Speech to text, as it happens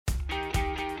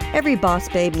Every boss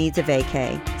babe needs a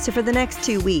vacay, so for the next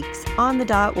 2 weeks, On the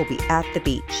Dot will be at the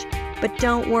beach. But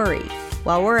don't worry,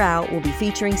 while we're out, we'll be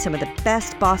featuring some of the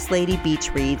best boss lady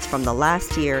beach reads from the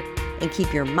last year and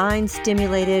keep your mind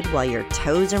stimulated while your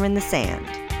toes are in the sand.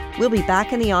 We'll be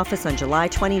back in the office on July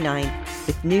 29th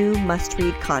with new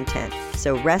must-read content,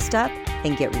 so rest up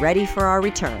and get ready for our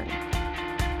return.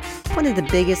 One of the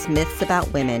biggest myths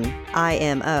about women,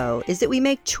 IMO, is that we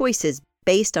make choices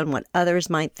based on what others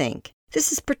might think.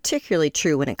 This is particularly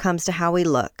true when it comes to how we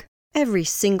look. Every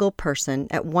single person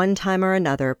at one time or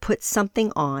another puts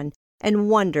something on and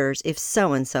wonders if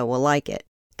so-and-so will like it.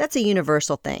 That's a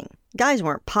universal thing. Guys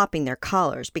weren't popping their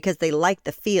collars because they liked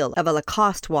the feel of a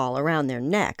Lacoste wall around their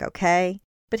neck, okay?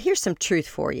 But here's some truth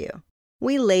for you.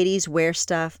 We ladies wear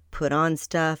stuff, put on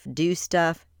stuff, do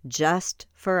stuff just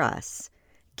for us.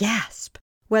 Gasp!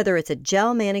 Whether it's a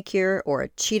gel manicure or a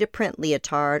cheetah print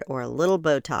leotard or a little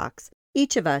Botox,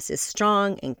 each of us is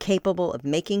strong and capable of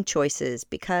making choices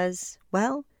because,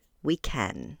 well, we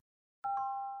can.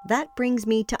 That brings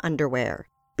me to underwear,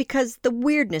 because the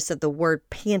weirdness of the word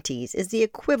panties is the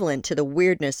equivalent to the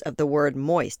weirdness of the word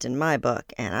moist in my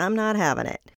book, and I'm not having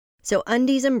it. So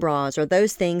undies and bras are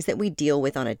those things that we deal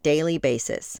with on a daily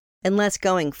basis, unless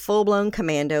going full-blown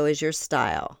commando is your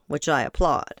style, which I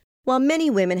applaud. While many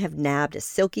women have nabbed a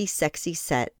silky, sexy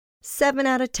set, 7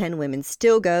 out of 10 women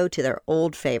still go to their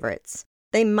old favorites.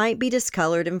 They might be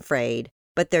discolored and frayed,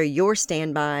 but they're your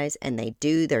standbys and they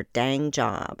do their dang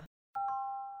job.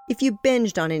 If you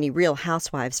binged on any Real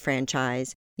Housewives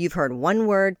franchise, you've heard one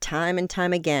word time and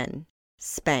time again: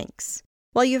 Spanx.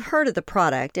 While you've heard of the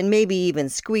product and maybe even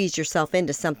squeezed yourself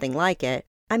into something like it,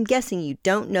 I'm guessing you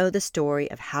don't know the story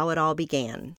of how it all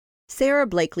began. Sarah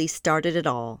Blakely started it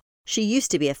all. She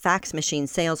used to be a fax machine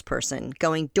salesperson,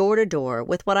 going door to door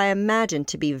with what I imagined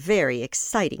to be very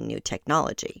exciting new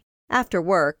technology. After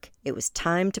work, it was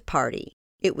time to party.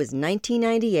 It was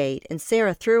 1998, and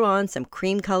Sarah threw on some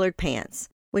cream-colored pants,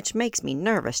 which makes me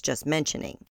nervous just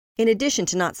mentioning. In addition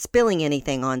to not spilling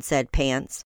anything on said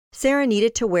pants, Sarah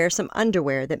needed to wear some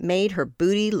underwear that made her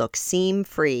booty look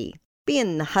seam-free.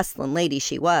 Being the hustlin' lady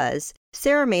she was,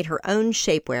 Sarah made her own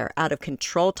shapewear out of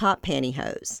control-top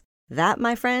pantyhose. That,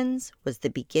 my friends, was the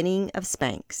beginning of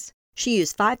Spanx. She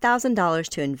used $5,000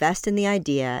 to invest in the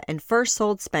idea and first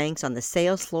sold Spanx on the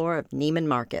sales floor of Neiman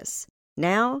Marcus.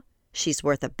 Now, she's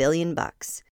worth $1 billion.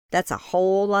 That's a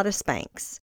whole lot of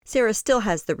Spanx. Sarah still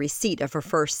has the receipt of her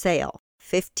first sale,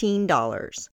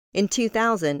 $15. In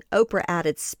 2000, Oprah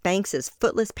added Spanx's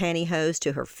footless pantyhose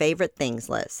to her favorite things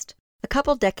list. A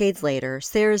couple decades later,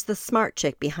 Sarah's the smart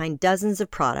chick behind dozens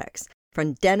of products,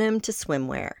 from denim to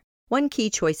swimwear. One key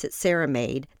choice that Sarah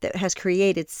made that has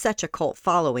created such a cult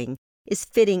following is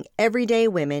fitting everyday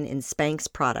women in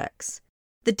Spanx products.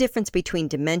 The difference between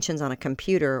dimensions on a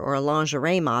computer or a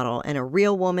lingerie model and a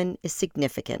real woman is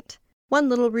significant. One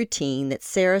little routine that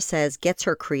Sarah says gets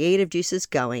her creative juices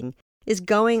going is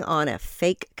going on a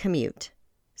fake commute.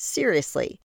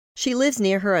 Seriously, she lives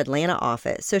near her Atlanta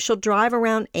office, so she'll drive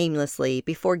around aimlessly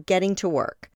before getting to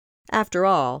work. After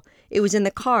all, it was in the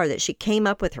car that she came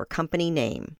up with her company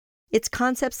name. It's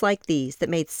concepts like these that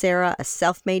made Sarah a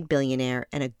self-made billionaire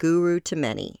and a guru to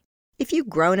many. If you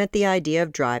groan at the idea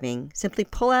of driving, simply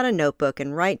pull out a notebook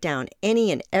and write down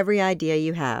any and every idea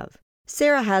you have.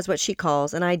 Sarah has what she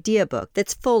calls an idea book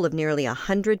that's full of nearly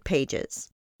 100 pages.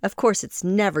 Of course, it's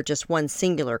never just one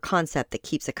singular concept that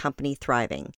keeps a company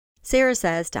thriving. Sarah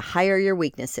says to hire your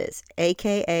weaknesses,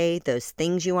 aka those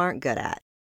things you aren't good at.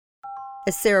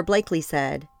 As Sarah Blakely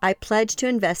said, I pledge to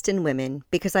invest in women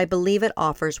because I believe it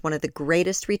offers one of the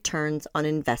greatest returns on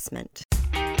investment.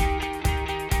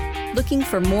 Looking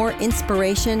for more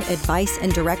inspiration, advice,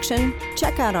 and direction?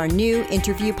 Check out our new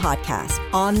interview podcast,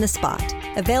 On the Spot,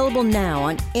 available now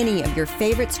on any of your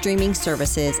favorite streaming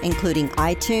services, including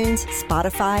iTunes,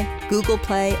 Spotify, Google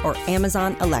Play, or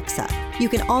Amazon Alexa. You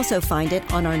can also find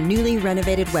it on our newly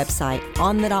renovated website,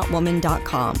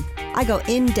 onthedotwoman.com. I go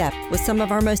in-depth with some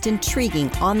of our most intriguing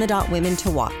on-the-dot women to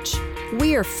watch.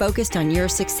 We are focused on your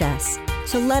success,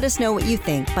 so let us know what you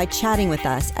think by chatting with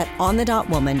us at On the Dot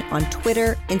Woman on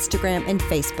Twitter, Instagram, and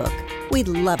Facebook. We'd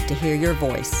love to hear your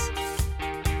voice.